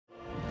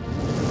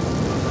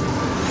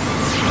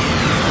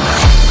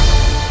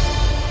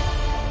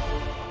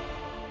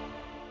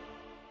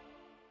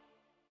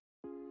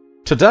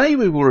Today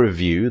we will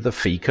review the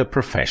Feekaa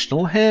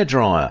Professional Hair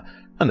Dryer,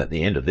 and at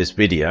the end of this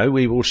video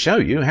we will show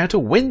you how to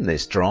win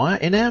this dryer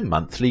in our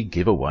monthly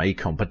giveaway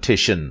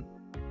competition.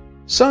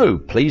 So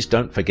please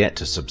don't forget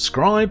to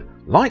subscribe,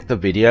 like the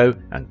video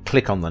and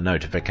click on the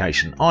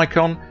notification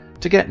icon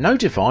to get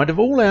notified of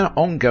all our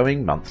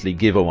ongoing monthly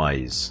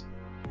giveaways.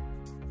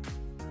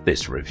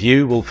 This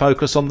review will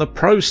focus on the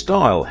Pro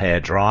Style hair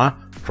dryer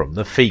from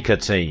the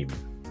Feekaa team.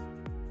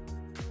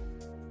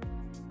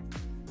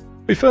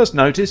 We first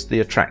noticed the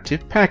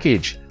attractive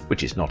package,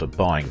 which is not a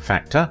buying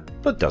factor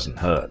but doesn't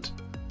hurt.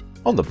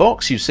 On the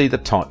box you see the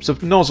types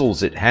of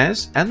nozzles it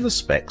has and the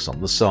specs on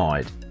the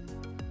side.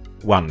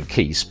 One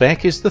key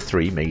spec is the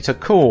 3-meter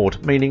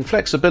cord, meaning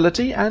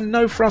flexibility and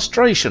no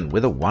frustration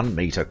with a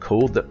 1-meter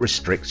cord that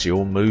restricts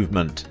your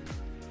movement.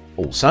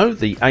 Also,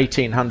 the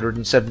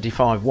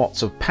 1875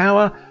 watts of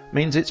power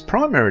means it's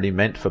primarily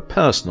meant for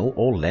personal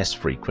or less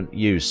frequent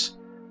use.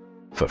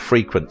 For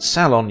frequent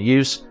salon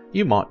use,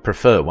 you might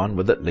prefer one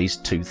with at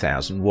least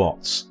 2000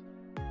 watts.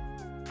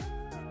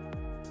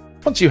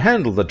 Once you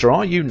handle the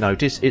dryer, you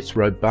notice its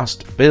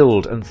robust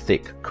build and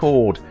thick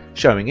cord,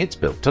 showing it's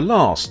built to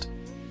last.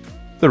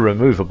 The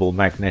removable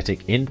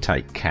magnetic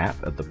intake cap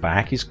at the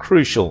back is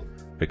crucial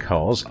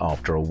because,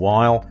 after a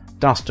while,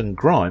 dust and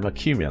grime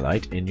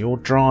accumulate in your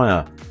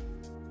dryer.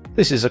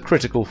 This is a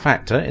critical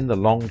factor in the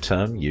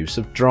long-term use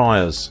of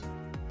dryers.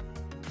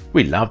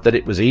 We loved that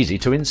it was easy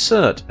to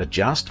insert,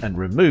 adjust and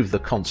remove the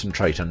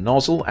concentrator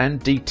nozzle and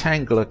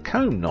detangler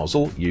comb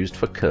nozzle used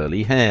for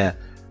curly hair,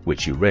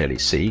 which you rarely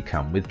see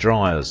come with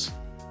dryers.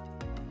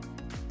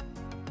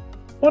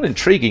 One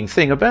intriguing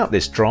thing about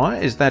this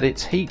dryer is that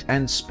its heat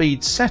and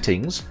speed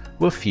settings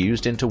were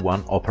fused into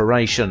one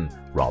operation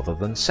rather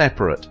than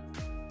separate.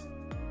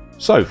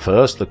 So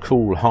first the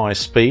cool high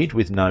speed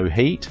with no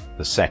heat,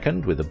 the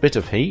second with a bit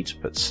of heat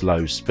but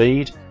slow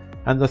speed,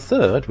 and the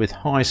third with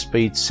high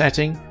speed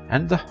setting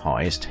and the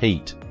highest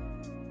heat.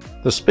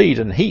 The speed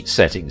and heat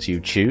settings you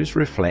choose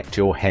reflect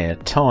your hair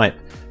type,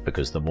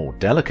 because the more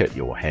delicate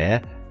your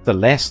hair, the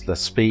less the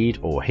speed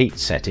or heat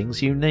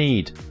settings you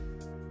need.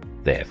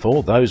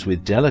 Therefore, those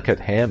with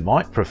delicate hair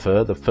might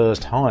prefer the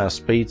first higher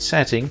speed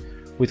setting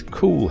with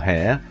cool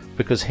hair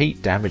because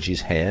heat damages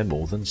hair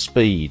more than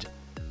speed.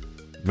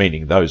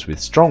 Meaning those with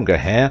stronger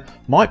hair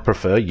might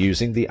prefer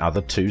using the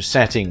other two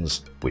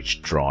settings,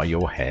 which dry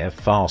your hair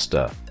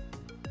faster.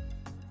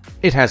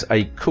 It has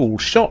a cool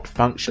shot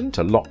function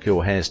to lock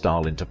your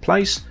hairstyle into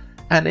place,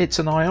 and it's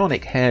an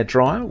ionic hair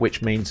dryer,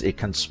 which means it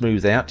can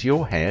smooth out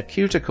your hair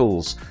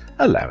cuticles,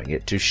 allowing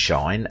it to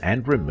shine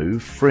and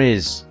remove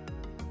frizz.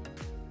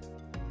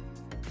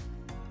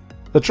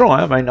 The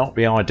dryer may not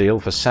be ideal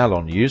for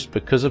salon use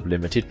because of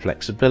limited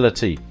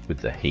flexibility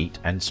with the heat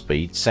and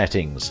speed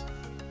settings,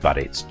 but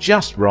it's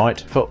just right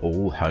for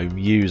all home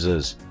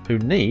users who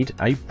need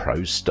a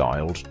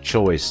pro-styled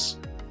choice.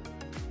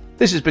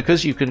 This is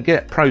because you can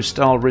get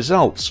pro-style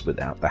results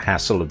without the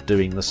hassle of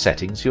doing the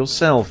settings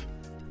yourself.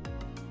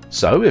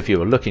 So if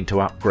you are looking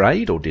to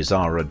upgrade or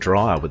desire a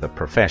dryer with a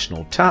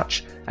professional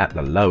touch at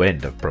the low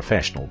end of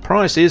professional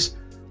prices,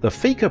 the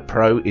Feekaa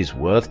Pro is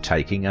worth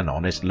taking an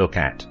honest look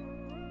at.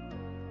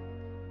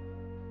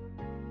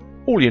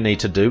 All you need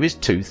to do is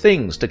two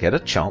things to get a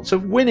chance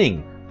of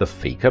winning the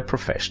Feekaa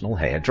Professional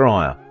Hair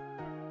Dryer.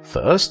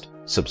 First,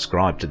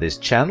 subscribe to this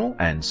channel,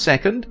 and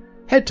second,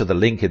 head to the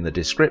link in the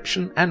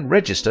description and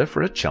register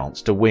for a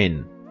chance to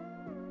win.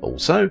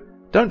 Also,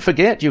 don't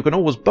forget you can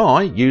always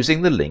buy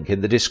using the link in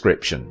the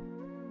description.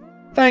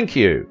 Thank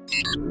you.